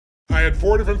I had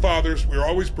 4 different fathers. We were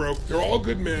always broke. They were all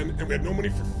good men, and we had no money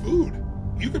for food.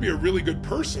 You could be a really good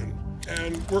person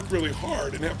and work really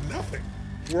hard and have nothing.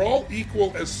 We're all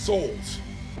equal as souls,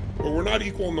 but we're not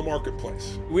equal in the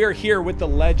marketplace. We are here with the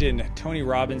legend, Tony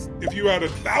Robbins. If you had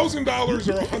 $1,000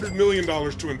 or $100 million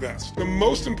to invest, the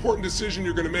most important decision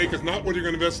you're going to make is not whether you're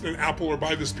going to invest in Apple or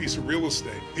buy this piece of real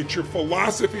estate. It's your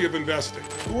philosophy of investing.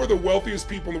 Who are the wealthiest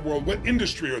people in the world? What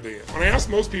industry are they in? When I ask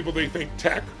most people, they think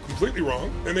tech, completely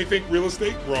wrong, and they think real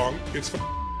estate, wrong. It's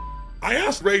I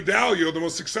asked Ray Dalio, the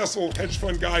most successful hedge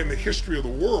fund guy in the history of the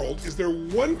world, is there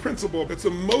one principle that's the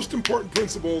most important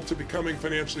principle to becoming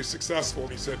financially successful?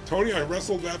 And he said, Tony, I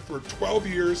wrestled that for 12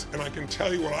 years, and I can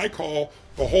tell you what I call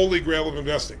the holy grail of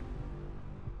investing.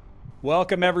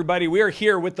 Welcome, everybody. We are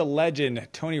here with the legend,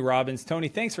 Tony Robbins. Tony,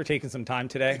 thanks for taking some time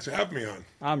today. Thanks for having me on.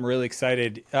 I'm really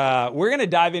excited. We're going to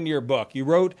dive into your book. You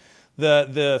wrote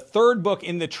the third book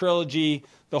in the trilogy,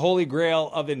 The Holy Grail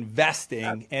of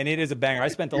Investing, and it is a banger. I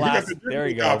spent the last, there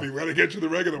you go. Copy. We're going to get you the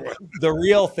regular one. The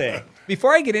real thing.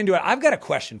 Before I get into it, I've got a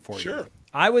question for you. Sure.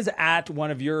 I was at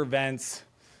one of your events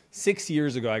 6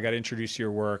 years ago. I got introduced to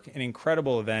your work, an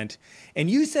incredible event, and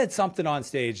you said something on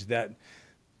stage that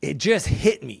it just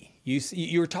hit me.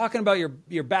 You were talking about your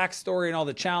backstory and all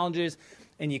the challenges,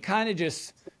 and you kind of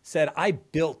just said, I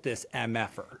built this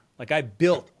MFer. Like, I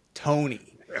built Tony.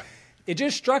 It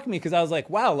just struck me because I was like,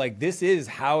 wow, like this is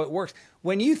how it works.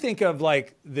 When you think of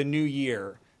like the new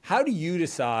year, how do you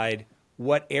decide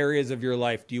what areas of your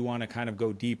life do you want to kind of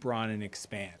go deeper on and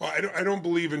expand? Well, I don't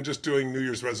believe in just doing New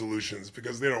Year's resolutions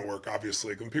because they don't work,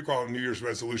 obviously. When people call it a New Year's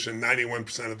resolution,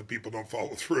 91% of the people don't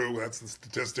follow through. That's the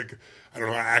statistic. I don't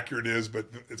know how accurate it is, but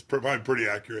it's probably pretty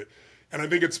accurate. And I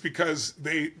think it's because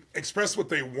they express what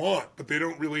they want, but they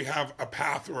don't really have a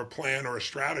path or a plan or a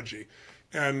strategy.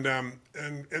 And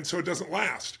so it doesn't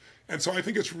last. And so I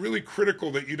think it's really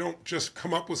critical that you don't just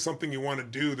come up with something you want to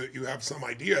do that you have some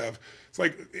idea of. It's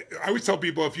like, I always tell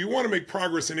people, if you want to make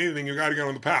progress in anything, you got to get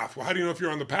on the path. Well, how do you know if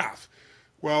you're on the path?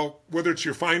 Well, whether it's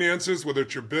your finances, whether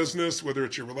it's your business, whether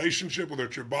it's your relationship, whether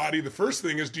it's your body, the first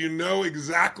thing is, do you know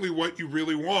exactly what you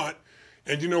really want?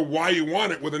 And do you know why you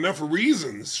want it with enough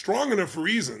reasons, strong enough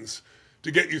reasons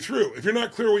to get you through? If you're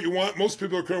not clear what you want, most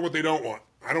people are clear what they don't want.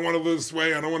 I don't want to live this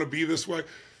way. I don't want to be this way.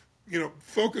 You know,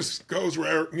 focus goes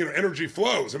where, energy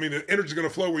flows. I mean, the energy is going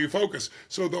to flow where you focus.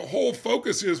 So the whole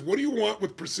focus is, what do you want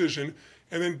with precision?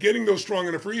 And then getting those strong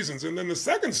enough reasons. And then the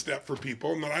second step for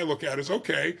people, and that I look at is,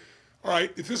 okay, all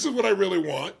right, if this is what I really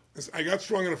want, I got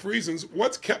strong enough reasons,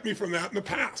 what's kept me from that in the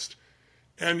past?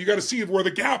 And you got to see where the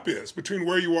gap is between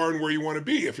where you are and where you want to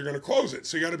be if you're going to close it.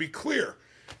 So you got to be clear.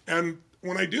 And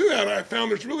when I do that, I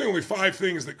found there's really only 5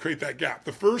 things that create that gap.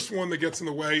 The first one that gets in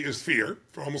the way is fear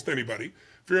for almost anybody.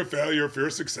 Fear of failure, fear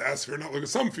of success, fear of not looking,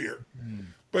 some fear.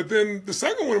 But then the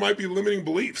second one might be limiting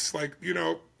beliefs. Like,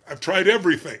 I've tried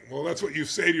everything. Well, that's what you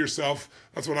say to yourself.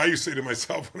 That's what I used to say to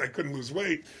myself when I couldn't lose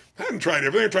weight. I hadn't tried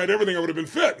everything. I tried everything, I would have been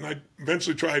fit. And I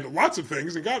eventually tried lots of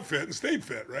things and got fit and stayed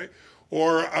fit, right?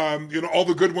 Or, all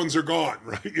the good ones are gone,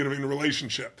 right? In a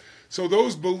relationship. So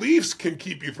those beliefs can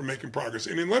keep you from making progress.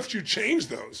 And unless you change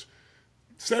those,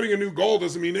 setting a new goal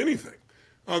doesn't mean anything.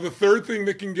 The third thing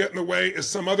that can get in the way is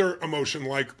some other emotion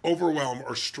like overwhelm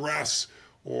or stress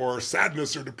or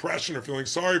sadness or depression or feeling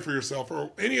sorry for yourself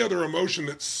or any other emotion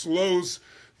that slows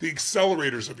the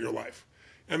accelerators of your life.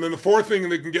 And then the fourth thing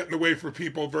that can get in the way for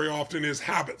people very often is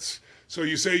habits. So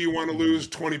you say you want to lose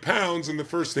 20 pounds and the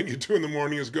first thing you do in the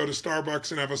morning is go to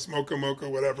Starbucks and have a smoke mocha,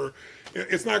 whatever.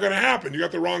 It's not going to happen. You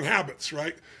got the wrong habits,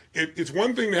 right? It's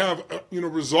one thing to have,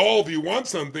 resolve you want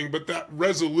something, but that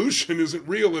resolution isn't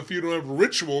real if you don't have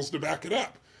rituals to back it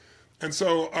up. And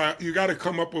so you got to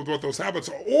come up with what those habits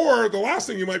are. Or the last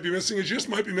thing you might be missing is you just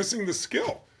might be missing the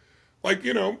skill. Like,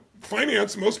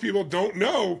 finance, most people don't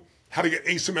know how to get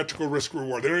asymmetrical risk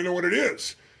reward. They don't even know what it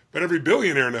is. But every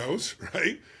billionaire knows,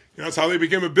 right? That's how they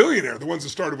became a billionaire, the ones that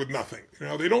started with nothing.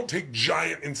 They don't take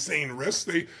giant, insane risks.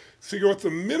 They figure what's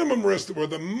the minimum risk or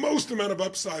the most amount of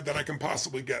upside that I can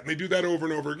possibly get. And they do that over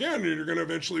and over again, and you're going to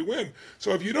eventually win.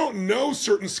 So if you don't know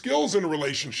certain skills in a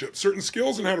relationship, certain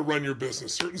skills in how to run your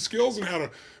business, certain skills in how to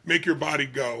make your body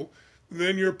go,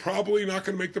 then you're probably not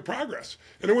going to make the progress.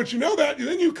 And then once you know that,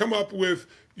 then you come up with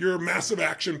your massive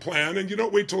action plan, and you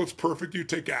don't wait till it's perfect. You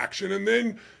take action, and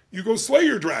then you go slay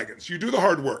your dragons. You do the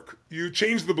hard work. You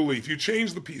change the belief. You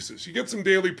change the pieces. You get some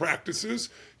daily practices.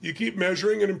 You keep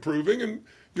measuring and improving, and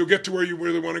you'll get to where you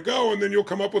really want to go, and then you'll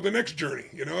come up with the next journey.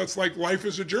 It's like life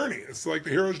is a journey. It's like the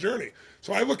hero's journey.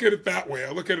 So I look at it that way.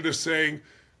 I look at it as saying,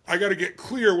 I got to get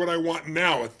clear what I want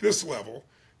now at this level,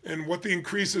 and what the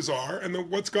increases are, and then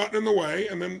what's gotten in the way,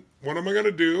 and then what am I going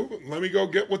to do? Let me go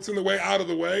get what's in the way out of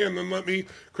the way, and then let me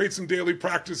create some daily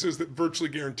practices that virtually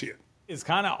guarantee it. It's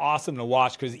kind of awesome to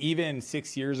watch because even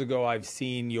 6 years ago, I've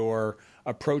seen your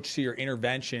approach to your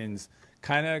interventions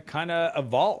kind of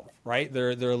evolve, right?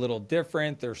 They're a little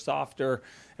different, they're softer,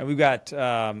 and we've got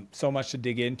so much to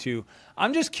dig into.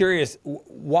 I'm just curious,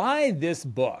 why this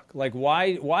book? Like,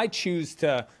 why choose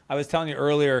to? I was telling you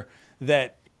earlier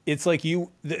that it's like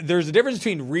there's a difference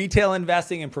between retail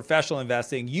investing and professional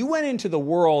investing. You went into the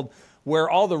world where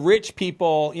all the rich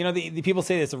people, you know, the people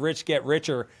say this, the rich get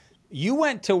richer. You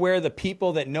went to where the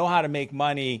people that know how to make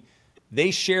money, they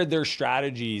shared their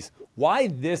strategies. Why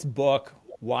this book?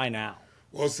 Why now?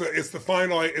 Well,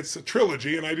 it's a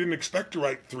trilogy, and I didn't expect to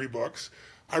write 3 books.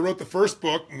 I wrote the first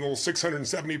book, a little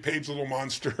 670-page little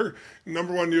monster,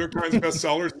 #1 New York Times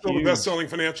bestseller, still the best-selling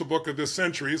financial book of this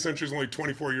century. This century is only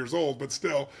 24 years old, but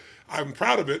still, I'm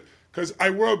proud of it because I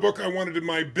wrote a book I wanted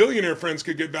my billionaire friends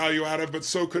could get value out of, but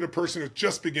so could a person who's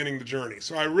just beginning the journey.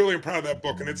 So I really am proud of that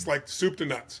book, and it's like soup to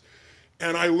nuts.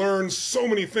 And I learned so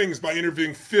many things by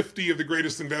interviewing 50 of the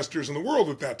greatest investors in the world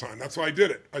at that time. That's why I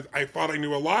did it. I thought I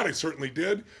knew a lot. I certainly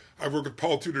did. I've worked with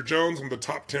Paul Tudor Jones, one of the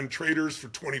top 10 traders for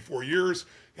 24 years.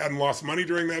 Hadn't lost money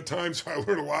during that time, so I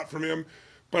learned a lot from him.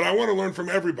 But I want to learn from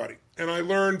everybody. And I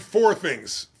learned 4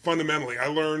 things fundamentally. I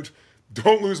learned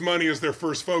don't lose money as their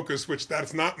first focus, which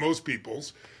that's not most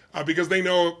people's. Because they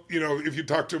know, if you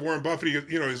talk to Warren Buffett,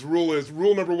 his rule is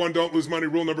rule number 1, don't lose money.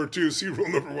 Rule number 2, see rule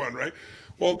number 1, right?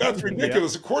 Well, that's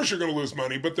ridiculous. Of course you're going to lose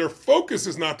money, but their focus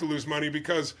is not to lose money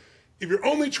because if you're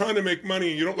only trying to make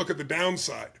money and you don't look at the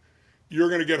downside, you're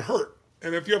going to get hurt.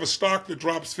 And if you have a stock that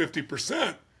drops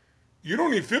 50%, you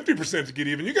don't need 50% to get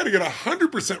even. You got to get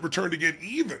 100% return to get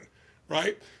even,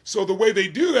 right? So the way they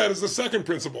do that is the second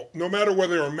principle. No matter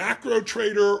whether they're a macro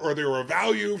trader or they were a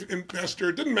value investor,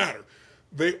 it didn't matter.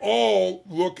 They all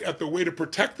look at the way to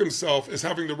protect themselves as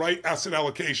having the right asset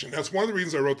allocation. That's one of the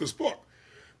reasons I wrote this book.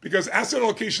 Because asset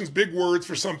allocation is big words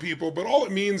for some people, but all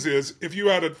it means is if you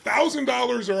had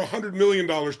 $1,000 or $100 million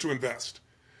to invest,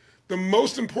 the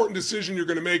most important decision you're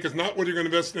going to make is not whether you're going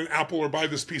to invest in an Apple or buy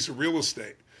this piece of real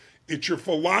estate. It's your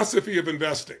philosophy of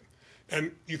investing.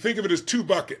 And you think of it as 2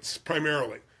 buckets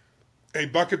primarily. A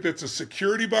bucket that's a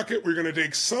security bucket where you're going to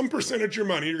take some percentage of your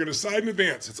money, you're going to decide in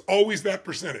advance. It's always that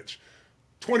percentage.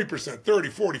 20%, 30,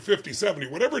 40, 50, 70,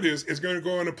 whatever it is going to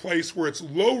go in a place where it's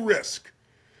low risk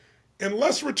and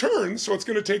less return, so it's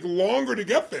going to take longer to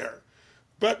get there.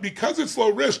 But because it's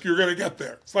low risk, you're going to get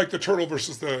there. It's like the turtle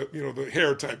versus the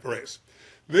hare type race.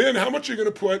 Then how much are you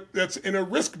going to put that's in a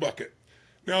risk bucket?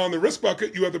 Now, in the risk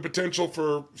bucket, you have the potential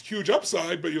for huge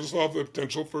upside, but you also have the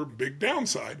potential for big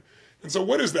downside. And so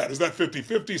what is that? Is that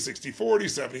 50-50,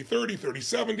 60-40, 70-30,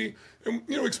 30-70?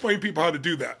 And, explain to people how to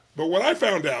do that. But what I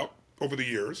found out over the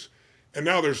years, and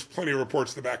now there's plenty of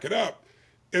reports to back it up,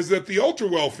 is that the ultra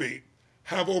wealthy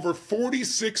have over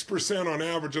 46% on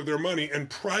average of their money in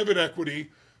private equity,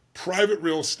 private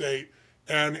real estate,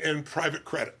 and private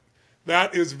credit.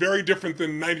 That is very different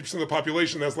than 90% of the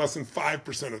population that has less than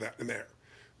 5% of that in there.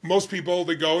 Most people,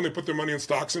 they go and they put their money in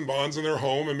stocks and bonds in their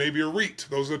home and maybe a REIT.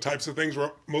 Those are the types of things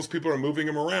where most people are moving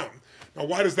them around. Now,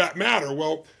 why does that matter?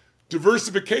 Well,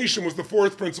 diversification was the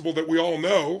 4th principle that we all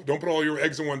know. Don't put all your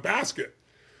eggs in one basket.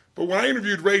 But when I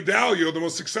interviewed Ray Dalio, the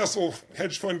most successful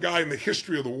hedge fund guy in the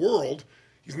history of the world,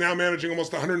 he's now managing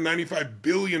almost $195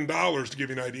 billion, to give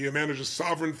you an idea. He manages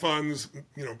sovereign funds,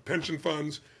 pension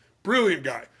funds. Brilliant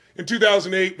guy. In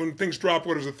 2008, when things dropped,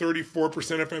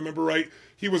 34%, if I remember right,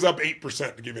 he was up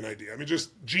 8%, to give you an idea. I mean,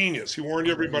 just genius. He warned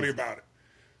everybody about it.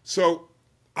 So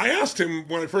I asked him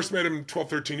when I first met him 12,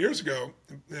 13 years ago,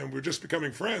 and we were just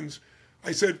becoming friends,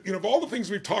 I said, of all the things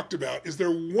we've talked about, is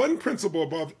there one principle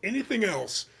above anything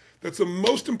else that's the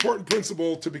most important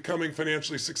principle to becoming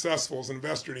financially successful as an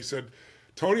investor? And he said,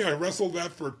 Tony, I wrestled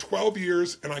that for 12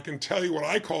 years, and I can tell you what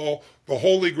I call the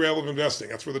holy grail of investing.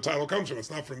 That's where the title comes from. It's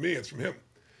not from me, it's from him.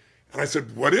 And I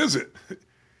said, what is it?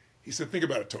 He said, think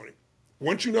about it, Tony.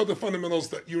 Once you know the fundamentals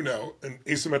that you know, and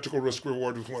asymmetrical risk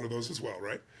reward was one of those as well,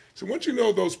 right? So once you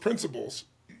know those principles,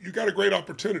 you got a great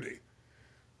opportunity.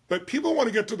 But people want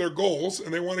to get to their goals,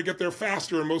 and they want to get there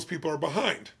faster, and most people are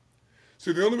behind.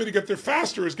 So the only way to get there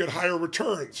faster is get higher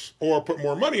returns or put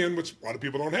more money in, which a lot of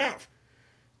people don't have.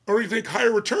 Or you take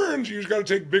higher returns, you just got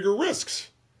to take bigger risks.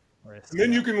 And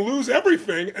then you can lose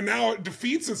everything, and now it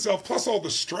defeats itself, plus all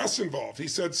the stress involved. He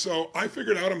said, so I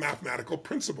figured out a mathematical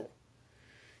principle.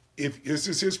 If this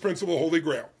is his principle, Holy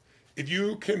Grail. If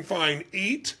you can find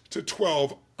 8 to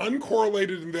 12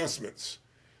 uncorrelated investments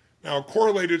Now,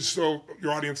 correlated, so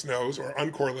your audience knows, or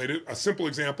uncorrelated, a simple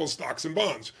example is stocks and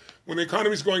bonds. When the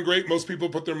economy is going great, most people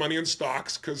put their money in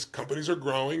stocks because companies are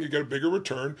growing, you get a bigger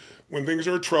return. When things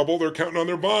are in trouble, they're counting on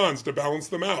their bonds to balance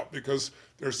them out because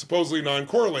they're supposedly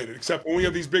non-correlated. Except when we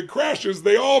have these big crashes,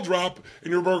 they all drop,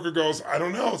 and your broker goes, I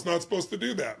don't know, it's not supposed to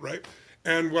do that, right?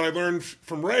 And what I learned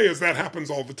from Ray is that happens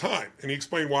all the time. And he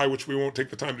explained why, which we won't take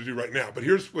the time to do right now. But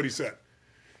here's what he said.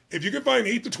 If you can find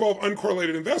 8 to 12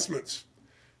 uncorrelated investments,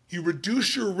 you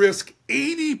reduce your risk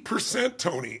 80%,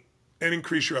 Tony, and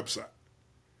increase your upside.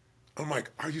 I'm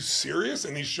like, are you serious?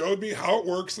 And he showed me how it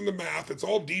works in the math. It's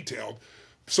all detailed.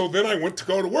 So then I went to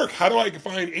go to work. How do I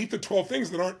find 8 to 12 things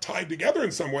that aren't tied together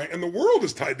in some way? And the world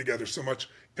is tied together so much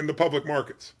in the public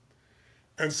markets.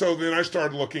 And so then I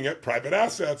started looking at private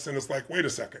assets, and it's like, wait a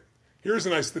second. Here's a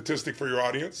nice statistic for your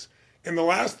audience. In the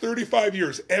last 35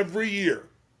 years, every year,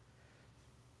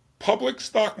 public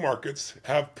stock markets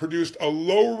have produced a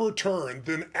lower return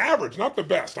than average, not the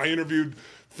best. I interviewed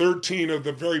 13 of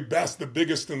the very best, the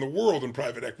biggest in the world in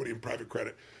private equity and private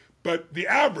credit. But the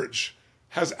average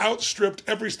has outstripped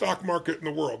every stock market in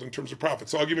the world in terms of profit.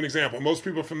 So I'll give you an example. Most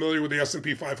people are familiar with the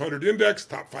S&P 500 index,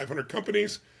 top 500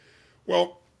 companies.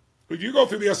 Well, if you go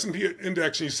through the S&P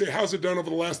index and you say, how's it done over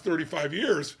the last 35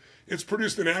 years? It's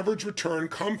produced an average return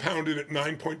compounded at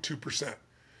 9.2%.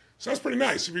 So that's pretty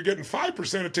nice. If you're getting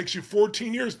 5%, it takes you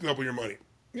 14 years to double your money.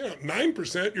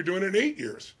 9%, you're doing it in 8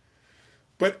 years.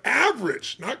 But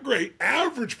average, not great,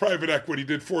 average private equity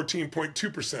did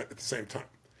 14.2% at the same time.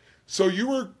 So you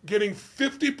were getting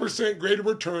 50% greater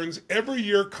returns every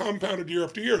year, compounded year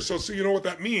after year. So you know what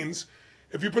that means.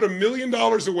 If you put $1 million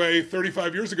away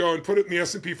 35 years ago and put it in the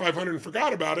S&P 500 and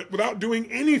forgot about it without doing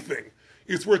anything,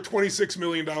 it's worth $26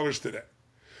 million today.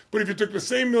 But if you took the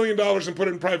same $1 million and put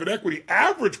it in private equity,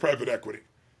 average private equity,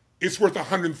 it's worth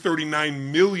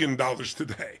 $139 million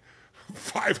today,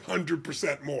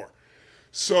 500% more.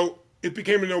 So it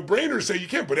became a no-brainer to say you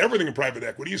can't put everything in private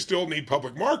equity. You still need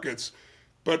public markets.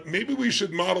 But maybe we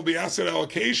should model the asset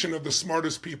allocation of the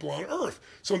smartest people on earth.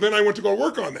 So then I went to go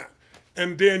work on that.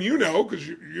 And Dan, you know, because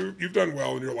you've done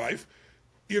well in your life,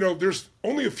 there's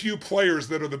only a few players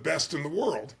that are the best in the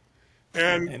world.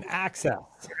 And access.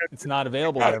 It's not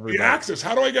available to everybody. The access.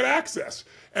 How do I get access?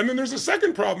 And then there's a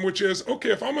second problem, which is,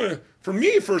 okay, for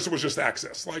me, first it was just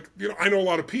access. I know a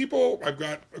lot of people. I've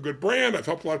got a good brand. I've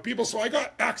helped a lot of people. So I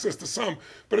got access to some.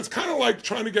 But it's kind of like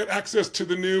trying to get access to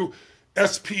the new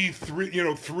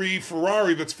SP3, 3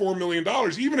 Ferrari that's $4 million.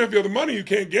 Even if you have the money, you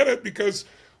can't get it because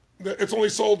it's only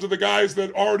sold to the guys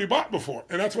that already bought before.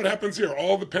 And that's what happens here.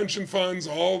 All the pension funds,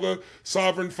 all the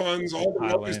sovereign funds, all the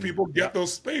wealthiest people get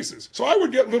those spaces. So I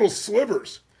would get little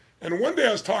slivers. And one day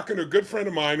I was talking to a good friend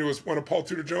of mine who was one of Paul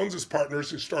Tudor Jones's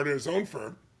partners who started his own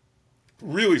firm,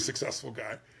 really successful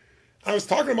guy. I was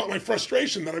talking about my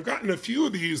frustration that I've gotten a few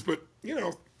of these, but,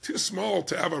 too small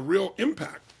to have a real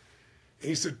impact. And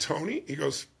he said, Tony, he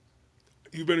goes,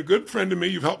 you've been a good friend to me.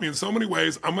 You've helped me in so many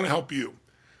ways. I'm going to help you.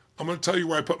 I'm going to tell you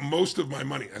where I put most of my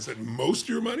money. I said, most of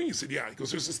your money? He said, yeah. He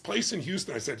goes, there's this place in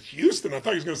Houston. I said, Houston? I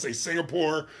thought he was going to say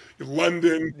Singapore,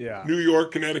 London, New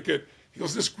York, Connecticut. He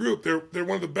goes, this group, they're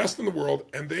one of the best in the world,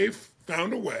 and they've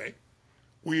found a way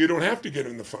where you don't have to get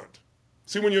in the fund.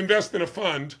 See, when you invest in a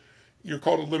fund, you're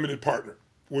called a limited partner.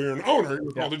 When you're an owner,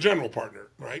 you're called a general partner,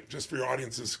 right? Just for your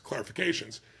audience's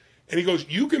clarifications. And he goes,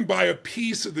 you can buy a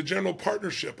piece of the general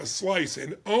partnership, a slice,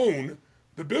 and own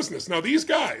the business. Now, these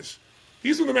guys,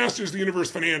 these are the masters of the universe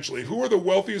financially. Who are the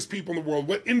wealthiest people in the world?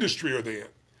 What industry are they in?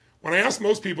 When I ask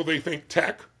most people, they think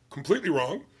tech, completely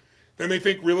wrong. Then they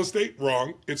think real estate,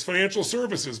 wrong. It's financial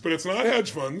services, but it's not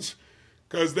hedge funds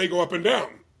because they go up and down.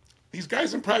 These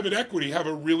guys in private equity have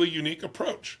a really unique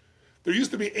approach. There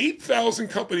used to be 8,000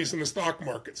 companies in the stock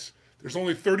markets. There's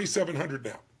only 3,700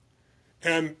 now.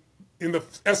 And in the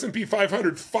S&P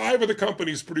 500, 5 of the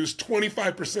companies produce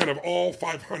 25% of all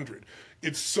 500.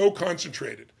 It's so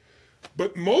concentrated.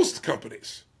 But most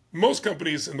companies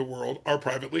in the world are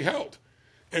privately held.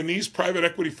 And these private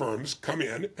equity firms come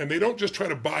in and they don't just try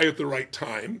to buy at the right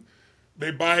time.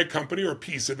 They buy a company or a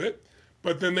piece of it,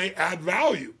 but then they add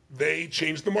value. They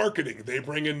change the marketing. They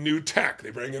bring in new tech. They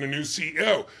bring in a new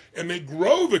CEO and they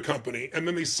grow the company and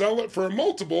then they sell it for a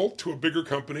multiple to a bigger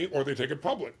company or they take it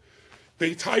public.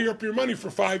 They tie up your money for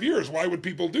 5 years. Why would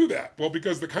people do that? Well,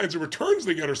 because the kinds of returns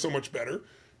they get are so much better.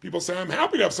 People say, I'm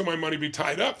happy to have some of my money be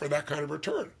tied up for that kind of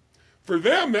return. For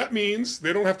them, that means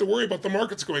they don't have to worry about the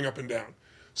markets going up and down.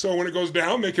 So when it goes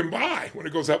down, they can buy. When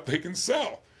it goes up, they can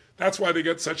sell. That's why they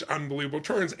get such unbelievable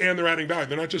returns, and they're adding value.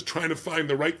 They're not just trying to find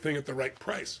the right thing at the right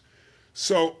price.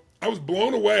 So I was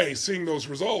blown away seeing those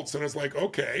results, and I was like,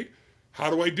 okay, how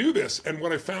do I do this? And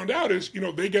what I found out is,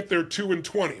 they get their 2 and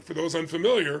 20. For those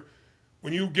unfamiliar,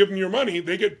 when you give them your money,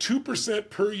 they get 2%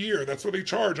 per year. That's what they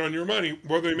charge on your money,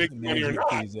 whether they make money or not.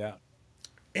 Fees, yeah.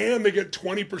 And they get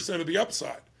 20% of the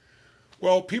upside.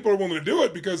 Well, people are willing to do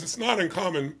it because it's not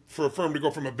uncommon for a firm to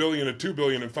go from $1 billion to $2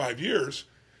 billion in 5 years.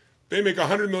 They make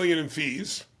 $100 million in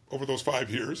fees over those 5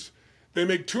 years. They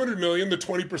make $200 million, the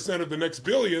 20% of the next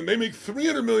billion. They make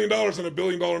 $300 million on $1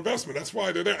 billion investment. That's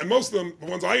why they're there. And most of them, the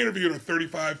ones I interviewed, are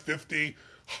 35, 50,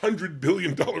 $100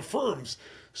 billion firms.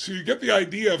 So you get the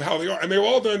idea of how they are. And they've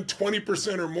all done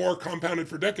 20% or more compounded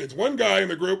for decades. One guy in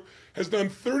the group has done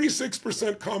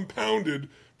 36% compounded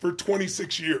for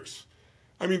 26 years.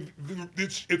 I mean,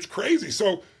 it's crazy.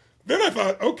 So then I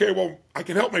thought, okay, well, I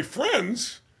can help my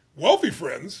friends, wealthy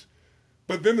friends.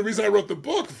 But then the reason I wrote the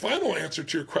book, the final answer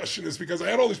to your question, is because I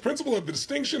had all these principles of the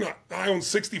distinction. I own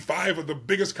 65 of the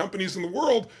biggest companies in the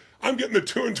world. I'm getting the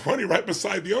 2 and 20 right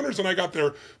beside the owners, and I got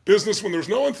their business when there's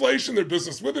no inflation, their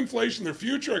business with inflation, their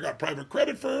future. I got private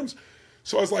credit firms.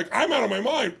 So I was like, I'm out of my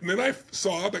mind. And then I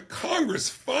saw that Congress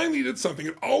finally did something.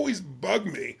 It always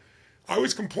bugged me. I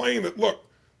always complained that, look,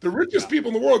 the richest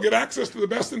people in the world get access to the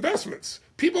best investments.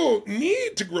 People who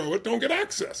need to grow it don't get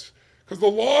access. Because the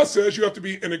law says you have to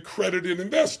be an accredited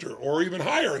investor or even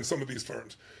higher in some of these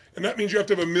firms. And that means you have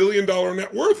to have $1 million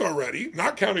net worth already,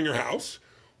 not counting your house,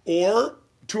 or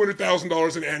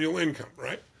 $200,000 in annual income,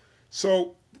 right?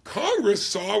 So Congress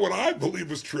saw what I believe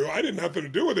was true. I didn't have nothing to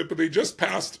do with it, but they just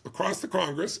passed across the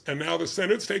Congress, and now the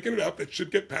Senate's taking it up. It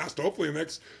should get passed hopefully in the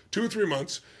next 2 or 3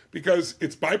 months because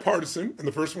it's bipartisan, and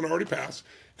the first one already passed.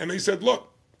 And they said,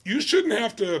 look, you shouldn't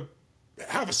have to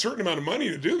have a certain amount of money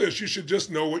to do this. You should just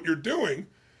know what you're doing.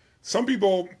 Some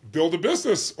people build a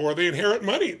business or they inherit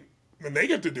money and they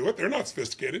get to do it. They're not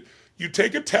sophisticated. You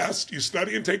take a test, you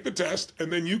study and take the test,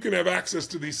 and then you can have access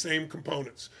to these same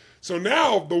components. So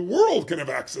now the world can have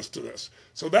access to this.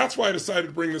 So that's why I decided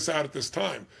to bring this out at this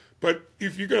time. But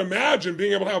if you can imagine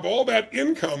being able to have all that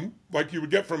income, like you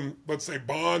would get from, let's say,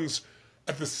 bonds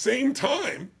at the same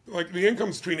time, like the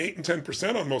income's between 8 and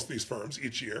 10% on most of these firms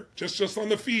each year, just on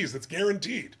the fees, that's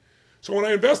guaranteed. So when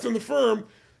I invest in the firm,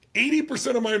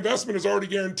 80% of my investment is already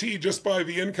guaranteed just by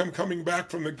the income coming back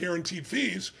from the guaranteed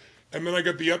fees, and then I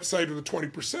get the upside of the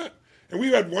 20%. And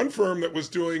we had one firm that was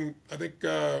doing, I think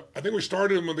we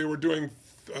started them when they were doing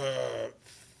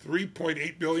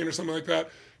 3.8 billion or something like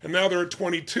that, and now they're at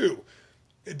 22.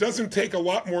 It doesn't take a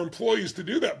lot more employees to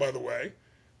do that, by the way.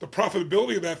 The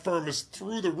profitability of that firm is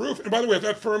through the roof. And by the way, if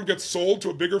that firm gets sold to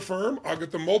a bigger firm, I'll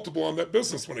get the multiple on that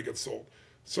business when it gets sold.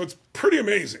 So it's pretty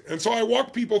amazing. And so I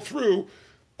walk people through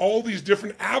all these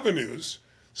different avenues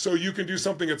so you can do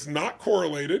something that's not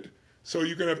correlated, so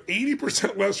you can have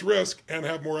 80% less risk and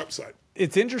have more upside.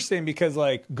 It's interesting because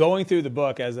like going through the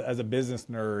book as a business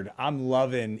nerd, I'm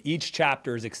loving each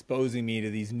chapter is exposing me to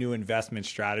these new investment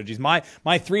strategies. My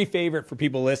 3 favorite for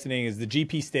people listening is the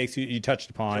GP stakes you touched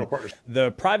upon,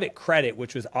 the private credit,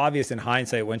 which was obvious in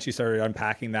hindsight once you started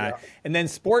unpacking that, and then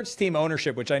sports team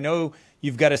ownership, which I know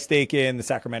you've got a stake in, the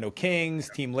Sacramento Kings,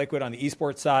 Team Liquid on the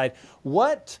esports side.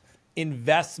 What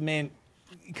investment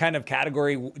kind of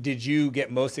category did you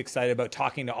get most excited about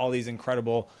talking to all these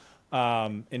incredible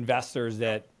investors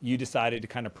that you decided to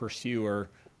kind of pursue, or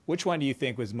which one do you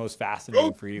think was most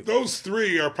fascinating for you? Those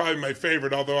 3 are probably my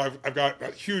favorite, although I've got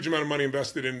a huge amount of money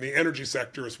invested in the energy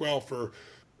sector as well.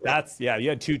 You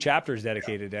had 2 chapters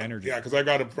dedicated to energy. Yeah, because I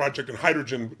got a project in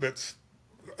hydrogen that's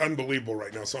unbelievable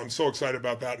right now. So I'm so excited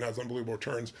about that and has unbelievable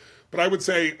returns. But I would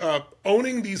say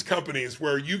owning these companies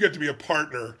where you get to be a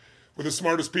partner with the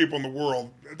smartest people in the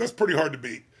world, that's pretty hard to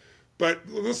beat. But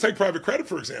let's take private credit,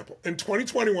 for example. In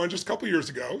 2021, just a couple of years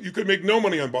ago, you could make no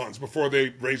money on bonds before they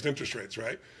raised interest rates,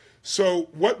 right? So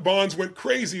what bonds went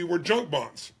crazy were junk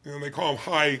bonds. They call them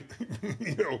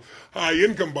high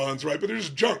income bonds, right? But they're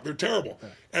just junk. They're terrible.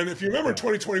 And if you remember in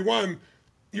 2021,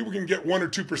 you can get 1 or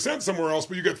 2% somewhere else,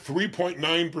 but you get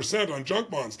 3.9% on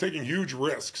junk bonds, taking huge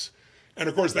risks. And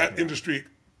of course, that industry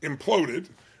imploded.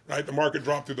 Right, the market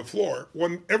dropped through the floor.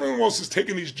 When everyone else is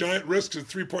taking these giant risks at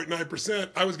 3.9%,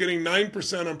 I was getting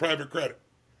 9% on private credit.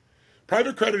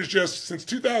 Private credit is just, since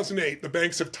 2008, the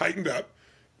banks have tightened up.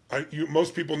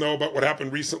 Most people know about what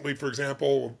happened recently, for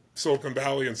example, Silicon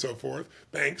Valley and so forth,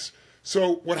 banks.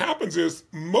 So what happens is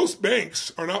most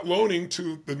banks are not loaning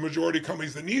to the majority of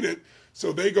companies that need it.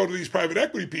 So they go to these private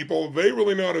equity people. They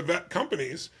really know how to vet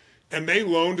companies, and they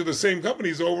loan to the same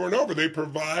companies over and over. They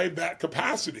provide that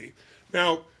capacity.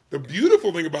 Now, the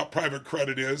beautiful thing about private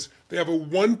credit is they have a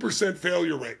 1%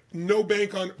 failure rate. No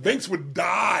banks would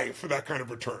die for that kind of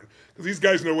return because these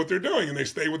guys know what they're doing and they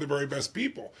stay with the very best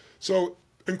people. So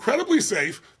incredibly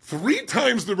safe, 3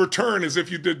 times the return as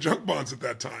if you did junk bonds at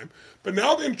that time. But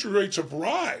now the interest rates have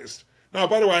risen. Now,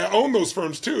 by the way, I own those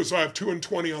firms too, so I have 2 and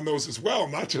 20 on those as well,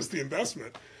 not just the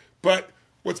investment. But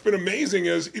what's been amazing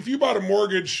is if you bought a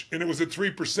mortgage and it was at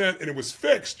 3% and it was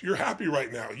fixed, you're happy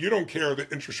right now. You don't care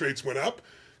that interest rates went up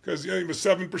because even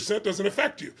 7% doesn't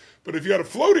affect you. But if you had a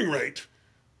floating rate,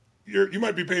 you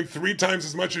might be paying 3 times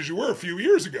as much as you were a few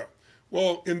years ago.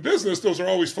 Well, in business, those are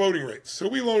always floating rates. So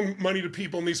we loan money to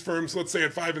people in these firms, let's say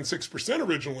at 5 and 6%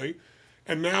 originally,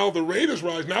 and now the rate has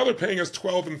risen. Now they're paying us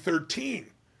 12 and 13.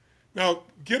 Now,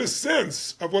 get a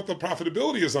sense of what the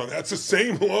profitability is on that. It's the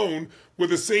same loan with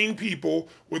the same people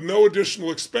with no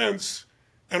additional expense,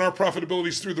 and our profitability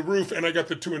is through the roof, and I got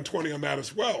the 2 and 20 on that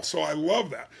as well. So I love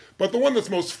that. But the one that's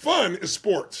most fun is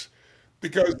sports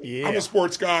because I'm a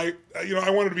sports guy. I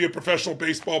wanted to be a professional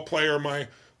baseball player.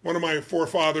 One of my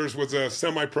forefathers was a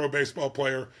semi-pro baseball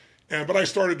player, but I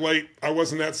started late. I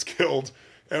wasn't that skilled,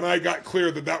 and I got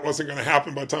clear that wasn't going to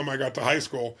happen by the time I got to high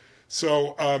school.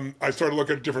 So I started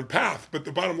looking at a different path. But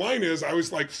the bottom line is I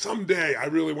was like, someday I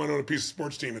really want to own a piece of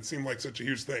sports team. It seemed like such a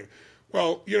huge thing.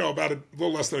 Well, about a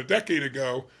little less than a decade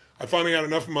ago, I finally had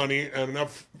enough money and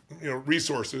enough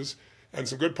resources and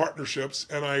some good partnerships,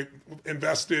 and I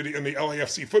invested in the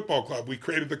LAFC football club. We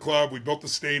created the club. We built the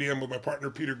stadium with my partner,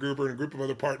 Peter Gruber, and a group of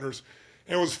other partners.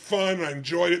 And it was fun. And I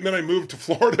enjoyed it. And then I moved to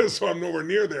Florida, so I'm nowhere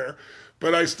near there.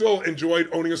 But I still enjoyed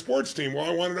owning a sports team. Well,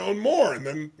 I wanted to own more. And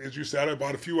then, as you said, I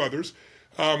bought a few others.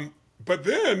 But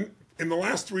then, in the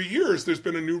last 3 years, there's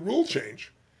been a new rule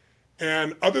change.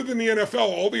 And other than the NFL,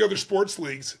 all the other sports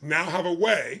leagues now have a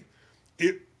way.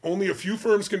 Only a few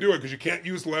firms can do it because you can't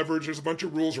use leverage. There's a bunch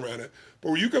of rules around it. But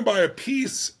where you can buy a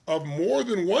piece of more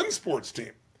than one sports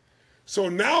team. So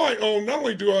now I own, not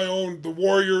only do I own the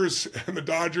Warriors and the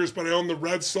Dodgers, but I own the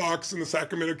Red Sox and the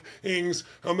Sacramento Kings,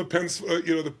 I own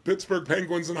the Pittsburgh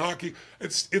Penguins in hockey.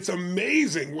 It's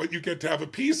amazing what you get to have a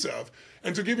piece of.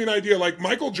 And to give you an idea, like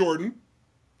Michael Jordan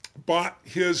bought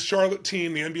his Charlotte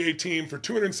team, the NBA team, for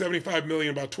 $275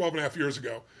 million about 12 and a half years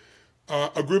ago.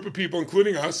 A group of people,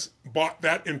 including us, bought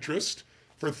that interest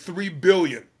for $3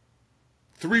 billion.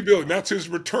 $3 billion, that's his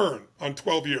return on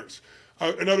 12 years.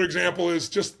 Another example is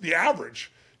just the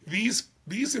average. These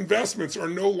investments are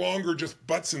no longer just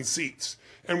butts and seats.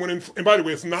 And by the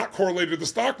way, it's not correlated to the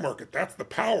stock market. That's the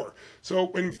power. So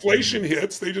when inflation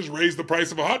hits, they just raise the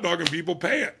price of a hot dog and people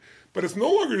pay it. But it's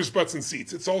no longer just butts and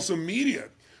seats. It's also media.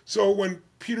 So when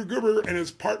Peter Gruber and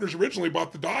his partners originally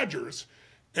bought the Dodgers,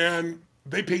 and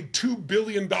they paid $2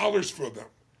 billion for them.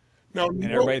 Now, and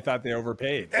everybody thought they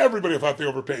overpaid. Everybody thought they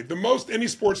overpaid. The most any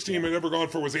sports team had ever gone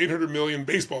for was $800 million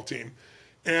baseball team.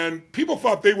 And people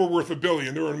thought they were worth $1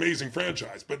 billion. They were an amazing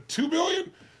franchise. But $2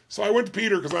 billion? So I went to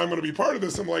Peter because I'm going to be part of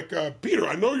this. I'm like, Peter,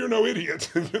 I know you're no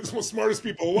idiot. You're the most smartest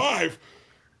people alive.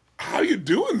 How are you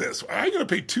doing this? How are you going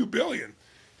to pay $2 billion?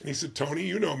 And he said, Tony,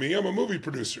 you know me. I'm a movie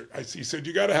producer. He said,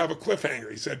 you got to have a cliffhanger.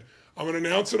 He said, I'm going to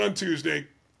announce it on Tuesday.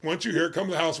 Once you hear it, come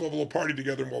to the house. We'll have a little party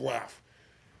together and we'll laugh.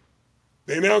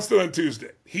 They announced it on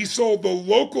Tuesday. He sold the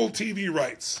local TV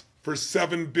rights for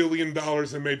 $7 billion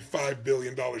and made $5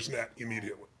 billion net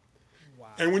immediately. Wow.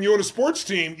 And when you own a sports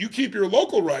team, you keep your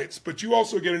local rights, but you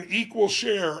also get an equal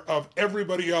share of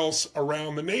everybody else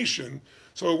around the nation.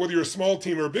 So whether you're a small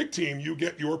team or a big team, you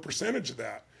get your percentage of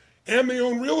that. And they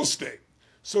own real estate.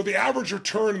 So the average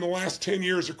return in the last 10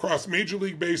 years across Major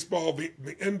League Baseball, the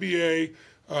NBA,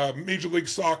 Major League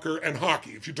Soccer, and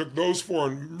hockey, if you took those four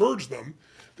and merged them,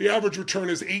 the average return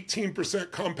is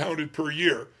 18% compounded per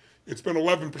year. It's been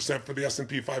 11% for the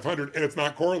S&P 500, and it's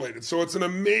not correlated. So it's an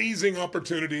amazing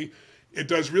opportunity. It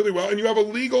does really well, and you have a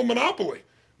legal monopoly.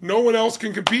 No one else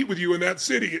can compete with you in that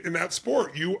city, in that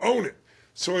sport. You own it.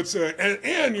 So it's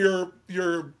and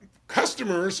your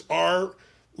customers are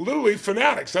literally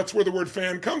fanatics. That's where the word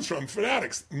fan comes from,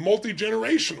 fanatics,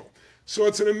 multi-generational. So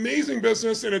it's an amazing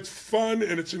business, and it's fun,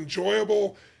 and it's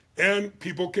enjoyable, and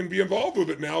people can be involved with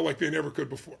it now like they never could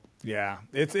before. Yeah,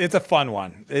 it's a fun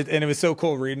one. And it was so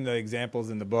cool reading the examples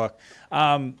in the book.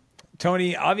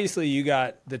 Tony, obviously you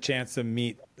got the chance to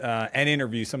meet and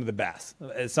interview some of the best.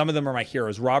 Some of them are my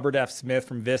heroes. Robert F. Smith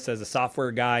from Vista as a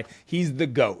software guy. He's the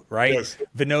GOAT, right? Yes.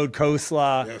 Vinod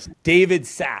Khosla, yes. David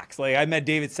Sachs. Like I met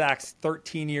David Sachs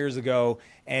 13 years ago,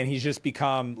 and he's just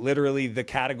become literally the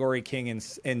category king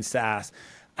in SaaS.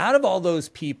 Out of all those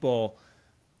people,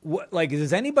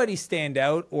 does anybody stand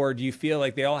out, or do you feel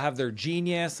like they all have their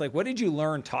genius? Like, what did you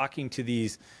learn talking to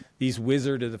these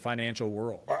wizards of the financial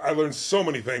world? I learned so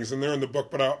many things, and they're in the book,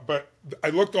 but I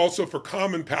looked also for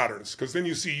common patterns, because then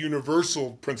you see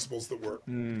universal principles that work.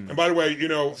 And by the way,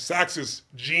 Sachs's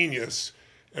genius,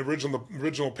 original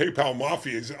PayPal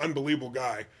mafia, he's an unbelievable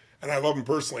guy. and I love him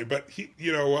personally. But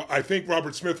I think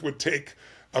Robert Smith would take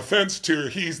offense to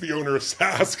he's the owner of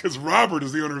SAS, because Robert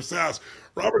is the owner of SAS.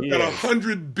 Robert's got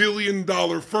 $100 billion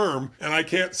firm, and I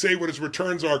can't say what his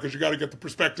returns are because you got to get the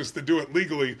prospectus to do it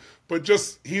legally, but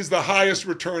just he's the highest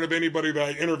return of anybody that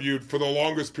I interviewed for the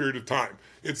longest period of time.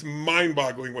 It's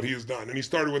mind-boggling what he has done, and he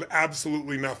started with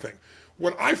absolutely nothing.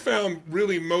 What I found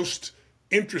really most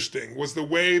interesting was the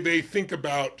way they think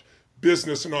about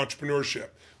business and entrepreneurship.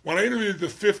 When I interviewed the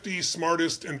 50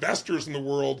 smartest investors in the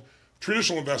world,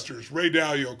 traditional investors, Ray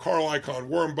Dalio, Carl Icahn,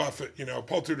 Warren Buffett,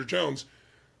 Paul Tudor Jones,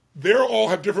 they all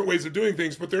have different ways of doing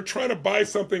things, but they're trying to buy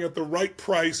something at the right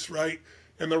price, right,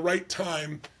 and the right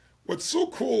time. What's so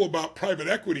cool about private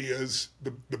equity is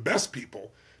the best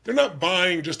people, they're not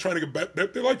buying just trying to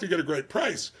get, they like to get a great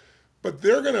price, but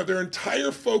their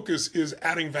entire focus is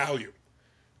adding value.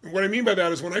 And what I mean by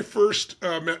that is when I first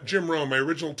met Jim Rohn, my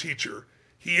original teacher,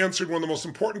 he answered one of the most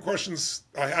important questions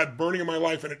I had burning in my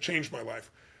life, and it changed my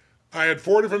life. I had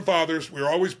 4 different fathers. We were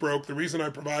always broke. The reason I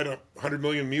provide 100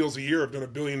 million meals a year, I've done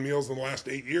 1 billion meals in the last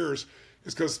 8 years,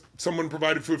 is because someone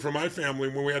provided food for my family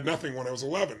when we had nothing when I was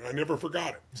 11. I never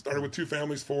forgot it. Started with 2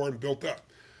 families, 4, and built up.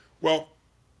 Well,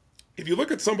 if you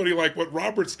look at somebody like what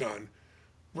Robert's done,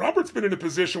 Robert's been in a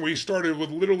position where he started with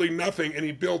literally nothing and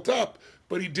he built up,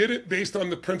 but he did it based on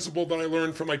the principle that I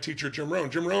learned from my teacher, Jim Rohn.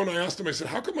 Jim Rohn, I asked him, I said,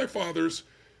 how come my fathers,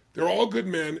 they're all good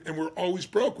men and we're always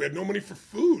broke? We had no money for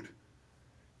food.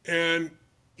 And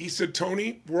he said,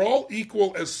 Tony, we're all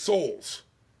equal as souls,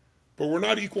 but we're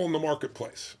not equal in the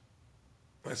marketplace.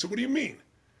 I said, what do you mean?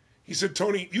 He said,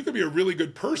 Tony, you could be a really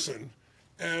good person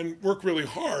and work really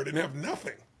hard and have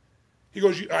nothing. He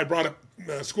goes, I brought up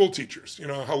school teachers,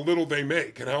 how little they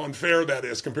make and how unfair that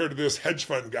is compared to this hedge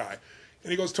fund guy. And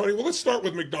he goes, Tony, well, let's start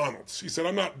with McDonald's. He said,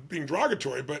 I'm not being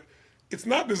derogatory, but it's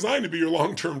not designed to be your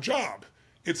long-term job.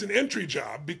 It's an entry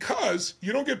job because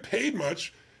you don't get paid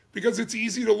much, because it's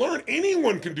easy to learn.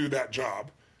 Anyone can do that job,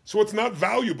 so it's not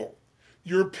valuable.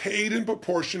 You're paid in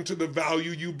proportion to the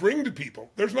value you bring to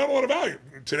people. There's not a lot of value.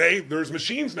 Today, there's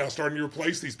machines now starting to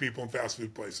replace these people in fast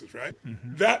food places, right?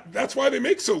 Mm-hmm. That's why they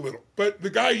make so little. But the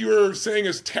guy you're saying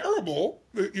is terrible,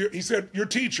 he said, your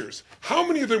teachers, how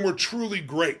many of them were truly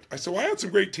great? I said, well, I had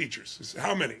some great teachers. He said,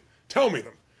 how many? Tell me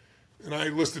them. And I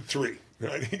listed 3,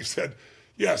 right? He said,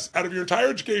 yes, out of your entire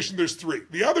education, there's 3.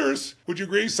 The others, would you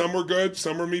agree? Some were good,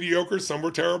 some were mediocre, some were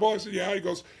terrible. I said, yeah. He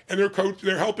goes, and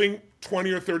they're helping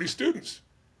 20 or 30 students.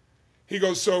 He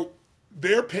goes, so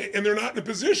they're paid, and they're not in a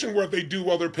position where if they do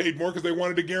well, they're paid more because they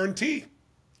wanted a guarantee.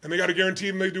 And they got to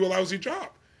guarantee them they do a lousy job.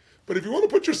 But if you want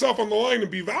to put yourself on the line and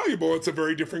be valuable, it's a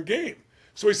very different game.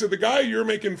 So he said, the guy you're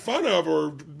making fun of or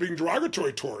being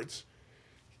derogatory towards,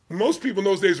 most people in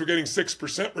those days were getting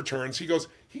 6% returns. He goes,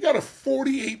 he got a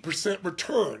 48%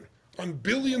 return on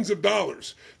billions of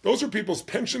dollars. Those are people's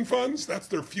pension funds. That's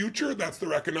their future. That's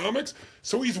their economics.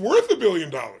 So he's worth $1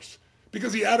 billion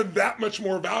because he added that much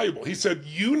more valuable. He said,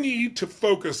 you need to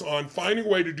focus on finding a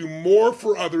way to do more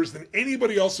for others than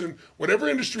anybody else in whatever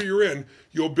industry you're in.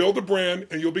 You'll build a brand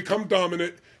and you'll become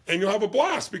dominant and you'll have a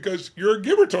blast because you're a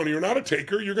giver, Tony. You're not a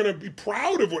taker. You're going to be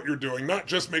proud of what you're doing, not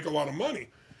just make a lot of money.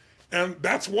 And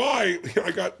that's why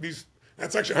I got these,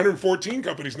 that's actually 114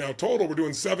 companies now total. We're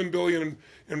doing $7 billion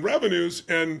in revenues.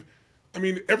 And I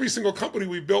mean, every single company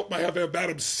we built might have that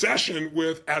obsession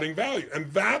with adding value. And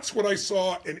that's what I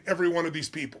saw in every one of these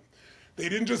people. They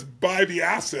didn't just buy the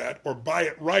asset or buy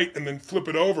it right and then flip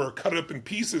it over or cut it up in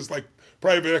pieces like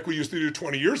private equity used to do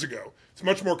 20 years ago. It's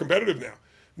much more competitive now.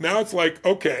 Now it's like,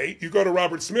 okay, you go to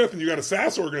Robert Smith and you got a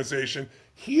SaaS organization.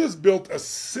 He has built a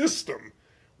system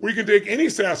where you can take any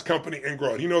SaaS company and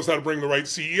grow it. He knows how to bring the right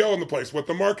CEO in the place, what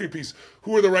the marketing piece,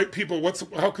 who are the right people,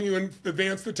 how can you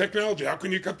advance the technology, how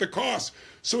can you cut the costs?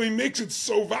 So he makes it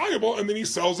so valuable and then he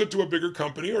sells it to a bigger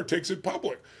company or takes it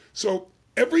public. So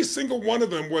every single one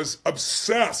of them was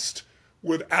obsessed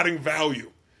with adding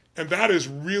value. And that is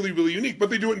really, really unique, but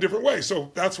they do it in different ways.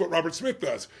 So that's what Robert Smith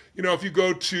does. If you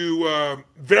go to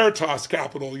Veritas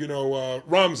Capital,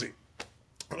 Ramsey,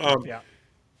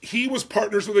 he was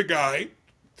partners with a guy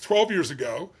 12 years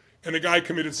ago, and the guy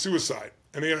committed suicide.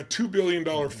 And they had a $2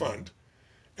 billion fund.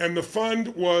 And the fund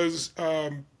was,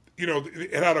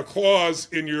 it had a clause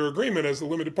in your agreement as a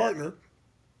limited partner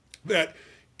that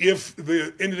if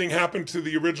anything happened to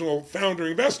the original founder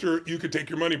investor, you could take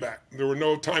your money back. There were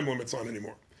no time limits on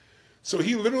anymore. So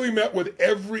he literally met with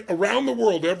around the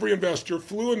world, every investor,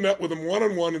 flew and met with them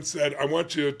one-on-one and said, I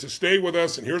want you to stay with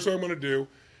us, and here's what I'm going to do.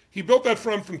 He built that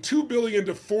fund from $2 billion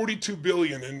to $42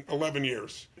 billion in 11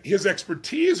 years. His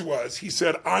expertise was, he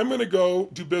said, I'm going to go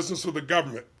do business with the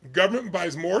government. The government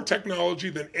buys more technology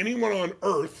than anyone on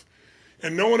earth.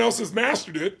 and no one else has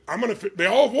mastered it. They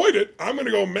all avoid it. I'm going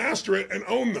to go master it and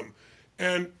own them.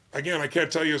 And again, I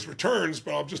can't tell you his returns,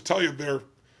 but I'll just tell you they're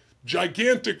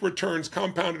gigantic returns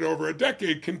compounded over a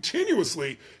decade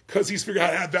continuously because he's figured out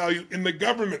how to add value in the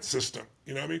government system.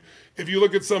 You know what I mean? If you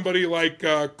look at somebody like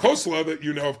Khosla, that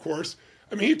you know, of course,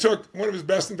 I mean, he took one of his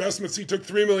best investments. He took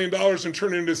 $3 million and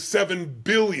turned it into $7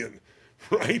 billion,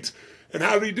 right? And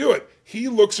how did he do it? He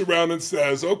looks around and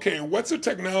says, okay, what's a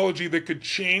technology that could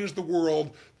change the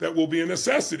world that will be a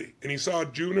necessity? And he saw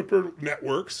Juniper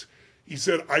Networks. He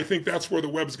said, I think that's where the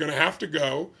web's going to have to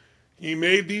go. He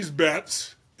made these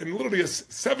bets. And literally,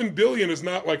 $7 billion is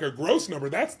not like a gross number.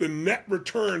 That's the net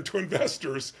return to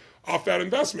investors off that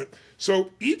investment.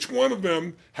 So each one of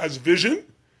them has vision.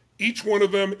 Each one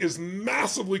of them is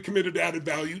massively committed to added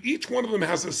value. Each one of them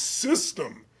has a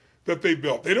system that they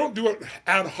built. They don't do it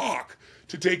ad hoc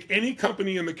to take any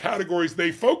company in the categories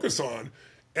they focus on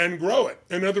and grow it.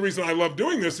 Another reason I love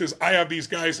doing this is I have these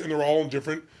guys and they're all in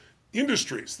different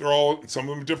industries. They're all, some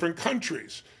of them, different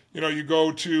countries. You know, you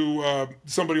go to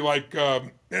somebody like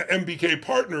MBK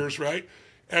Partners, right?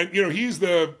 And, you know, he's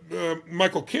the,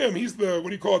 Michael Kim, he's the, what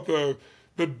do you call it,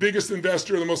 the biggest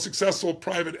investor, the most successful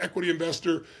private equity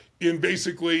investor in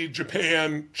basically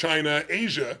Japan, China,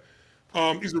 Asia.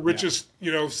 He's the richest,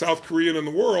 you know, South Korean in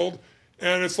the world.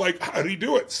 And it's like, how did he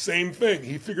do it? Same thing.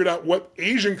 He figured out what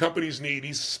Asian companies need.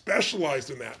 He's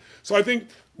specialized in that. So I think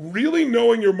really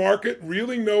knowing your market,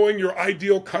 really knowing your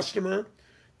ideal customer,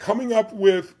 coming up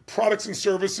with products and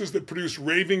services that produce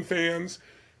raving fans,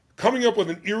 coming up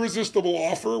with an irresistible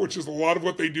offer, which is a lot of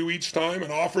what they do each time, an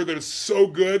offer that is so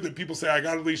good that people say, I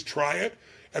got to at least try it,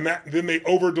 and then they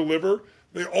over-deliver.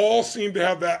 They all seem to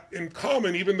have that in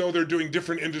common, even though they're doing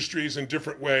different industries in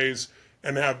different ways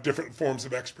and have different forms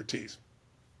of expertise.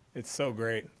 It's so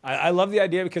great. I love the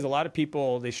idea because a lot of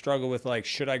people, they struggle with like,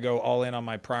 should I go all in on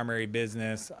my primary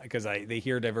business? Because they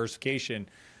hear diversification.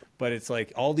 But it's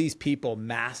like all these people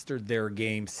mastered their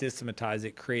game, systematized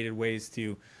it, created ways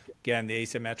to, again, the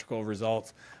asymmetrical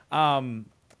results. I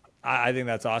think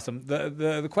that's awesome.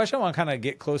 The question I want to kind of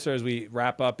get closer as we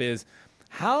wrap up is,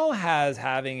 how has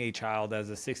having a child as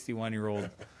a 61-year-old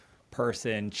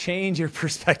person changed your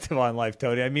perspective on life,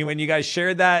 Tony? I mean, when you guys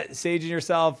shared that, Sage and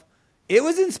yourself, it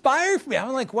was inspiring for me.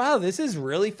 I'm like, wow, this is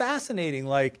really fascinating.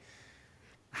 Like,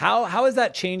 how has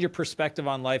that changed your perspective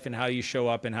on life and how you show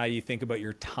up and how you think about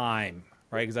your time,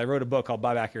 right? Because I wrote a book called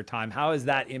Buy Back Your Time. How has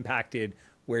that impacted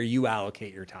where you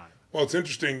allocate your time? Well, it's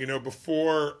interesting, you know,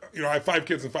 before, you know, I have 5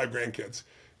 kids and 5 grandkids.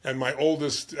 And my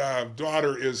oldest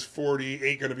daughter is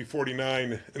 48, going to be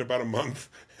 49 in about a month.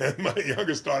 And my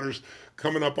youngest daughter's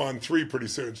coming up on 3 pretty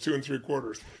soon. It's 2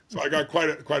 3/4. So I got quite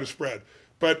a spread.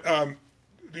 But the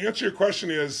answer to your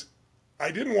question is, I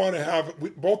didn't want to have,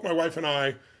 both my wife and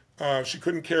I, she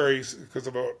couldn't carry because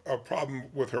of a problem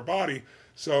with her body.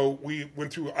 So we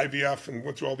went through IVF and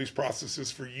went through all these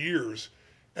processes for years.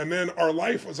 And then our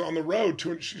life was on the road.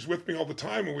 She's with me all the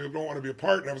time and we don't want to be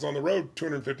apart. And I was on the road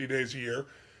 250 days a year.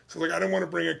 So like, I didn't want to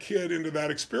bring a kid into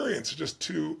that experience. It's just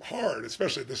too hard,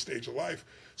 especially at this stage of life.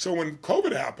 So when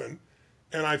COVID happened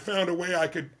and I found a way I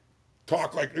could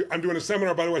talk, like I'm doing a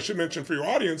seminar, by the way, I should mention for your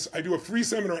audience, I do a free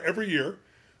seminar every year.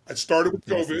 I started with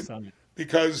COVID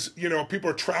because, you know, people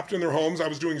are trapped in their homes. I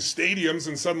was doing stadiums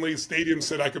and suddenly stadiums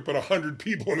said I could put 100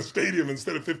 people in a stadium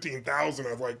instead of 15,000.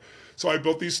 I was like, so I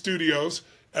built these studios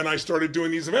and I started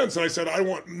doing these events. And I said, I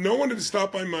want no one to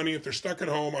stop my money if they're stuck at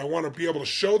home. I want to be able to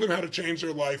show them how to change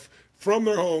their life from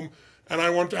their home. And I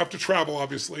want to have to travel,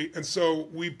 obviously. And so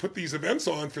we put these events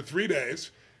on for 3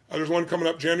 days. There's one coming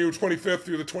up January 25th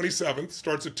through the 27th.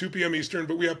 Starts at 2 p.m. Eastern.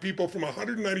 But we have people from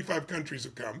 195 countries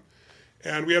who come.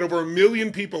 And we had over 1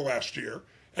 million people last year.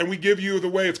 And we give you the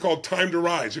way it's called Time to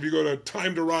Rise. If you go to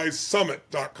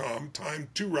timetorisesummit.com,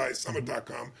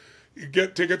 timetorisesummit.com, you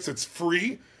get tickets. It's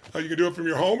free. You can do it from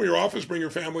your home or your office, bring your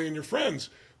family and your friends.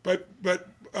 But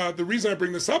the reason I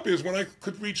bring this up is when I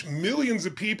could reach millions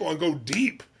of people and go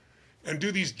deep and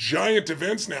do these giant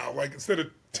events now, like instead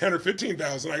of 10 or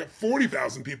 15,000, I got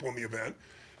 40,000 people in the event.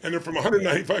 And they're from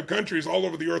 195 countries all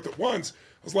over the earth at once.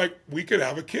 I was like, we could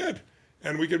have a kid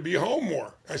and we could be home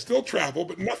more. I still travel,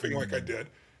 but nothing like I did.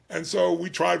 And so we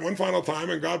tried one final time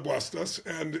and God blessed us.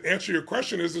 And to answer your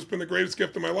question is, it's been the greatest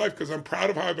gift of my life because I'm proud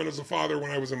of how I've been as a father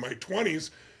when I was in my 20s.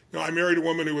 You know, I married a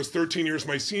woman who was 13 years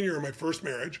my senior in my first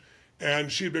marriage,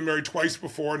 and she had been married twice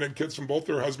before and had kids from both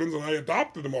their husbands, and I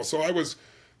adopted them all. So I was,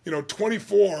 you know,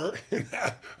 24 and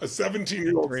had a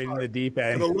 17-year-old, right in the deep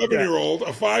end, an 11-year-old,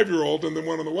 a 5-year-old, and then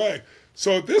one on the way.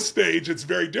 So at this stage, it's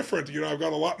very different. You know, I've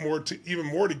got a lot more even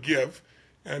more to give.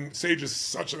 And Sage is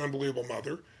such an unbelievable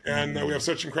mother, and we have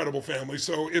such incredible family.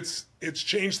 So it's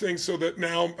changed things so that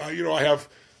now, I have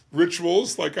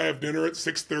rituals, like I have dinner at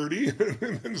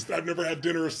 6:30. I've never had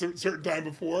dinner a certain time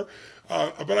before,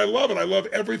 but I love it. I love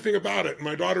everything about it. And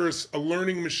my daughter is a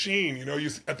learning machine.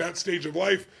 At that stage of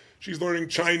life, she's learning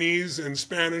Chinese and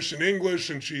Spanish and English,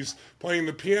 and she's playing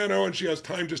the piano, and she has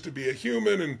time just to be a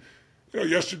human. And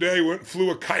yesterday I went and flew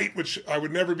a kite, which I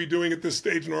would never be doing at this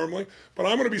stage normally. But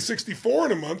I'm going to be 64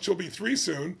 in a month. She'll be 3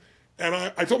 soon. And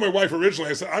I told my wife originally,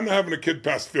 I said, I'm not having a kid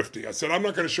past 50. I said, I'm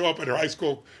not going to show up at her high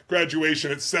school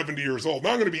graduation at 70 years old.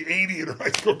 Now I'm going to be 80 at her high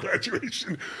school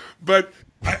graduation. But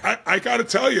I got to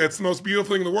tell you, it's the most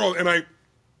beautiful thing in the world. And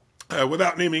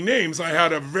without naming names, I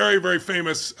had a very, very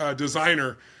famous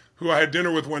designer who I had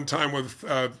dinner with one time with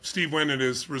Steve Wynn at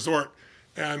his resort.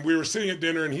 And we were sitting at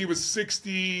dinner, and he was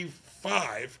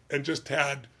 65 and just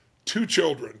had 2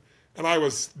 children. And I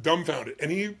was dumbfounded. And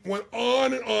he went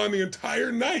on and on the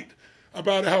entire night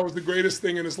about how it was the greatest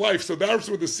thing in his life. So that was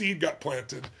where the seed got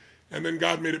planted. And then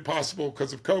God made it possible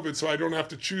because of COVID. So I don't have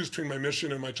to choose between my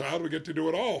mission and my child. We get to do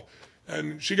it all.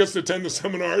 And she gets to attend the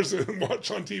seminars and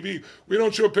watch on TV. We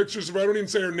don't show pictures of her. I don't even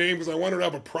say her name because I want her to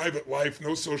have a private life,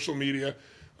 no social media.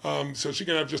 So she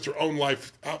can have just her own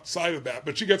life outside of that.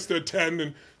 But she gets to attend,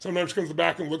 and sometimes she comes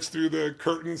back and looks through the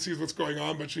curtain and sees what's going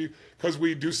on. But because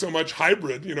we do so much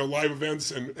hybrid, live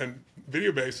events and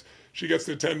video based, she gets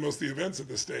to attend most of the events at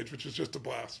this stage, which is just a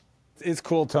blast. It's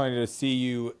cool, Tony, to see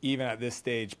you, even at this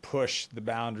stage, push the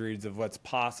boundaries of what's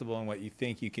possible and what you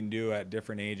think you can do at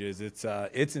different ages. It's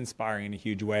inspiring in a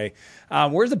huge way.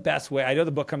 Where's the best way? I know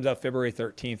the book comes out February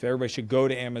 13th. Everybody should go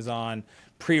to Amazon,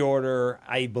 pre-order.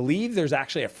 I believe there's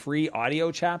actually a free audio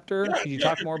chapter. Can you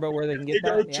talk more about where they can get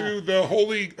that? Go to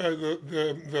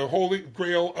the Holy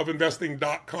Grail of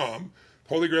Investing.com,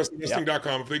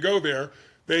 holygrailsinvesting.com. If they go there,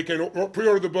 they can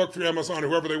pre-order the book through Amazon,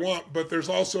 whoever they want. But there's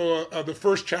also the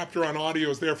first chapter on audio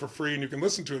is there for free, and you can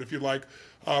listen to it if you'd like,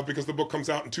 because the book comes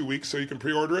out in 2 weeks. So you can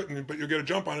pre-order it, but you'll get a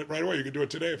jump on it right away. You can do it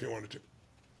today if you wanted to.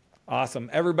 Awesome.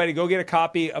 Everybody go get a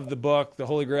copy of the book, The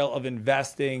Holy Grail of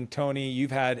Investing. Tony,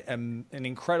 you've had an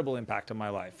incredible impact on my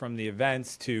life, from the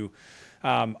events to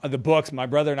the books. My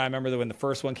brother and I remember that when the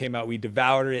first one came out, we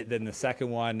devoured it, then the second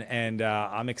one, and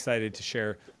I'm excited to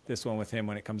share this one with him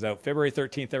when it comes out. February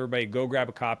 13th, everybody go grab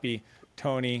a copy.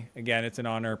 Tony, again, it's an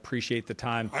honor. Appreciate the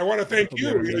time. I want to thank you.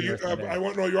 I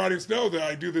want to know your audience know that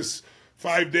I do this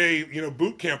 5-day,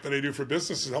 boot camp that I do for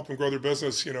businesses, help them grow their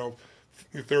business,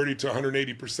 30 to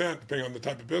 180%, depending on the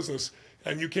type of business.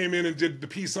 And you came in and did the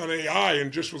piece on AI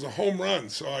and just was a home run.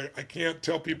 So I can't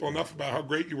tell people enough about how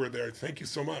great you were there. Thank you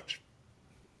so much.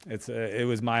 It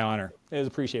was my honor. It was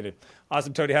appreciated.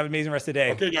 Awesome, Tony. Have an amazing rest of the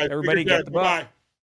day. Okay, guys. Everybody get the book. Bye.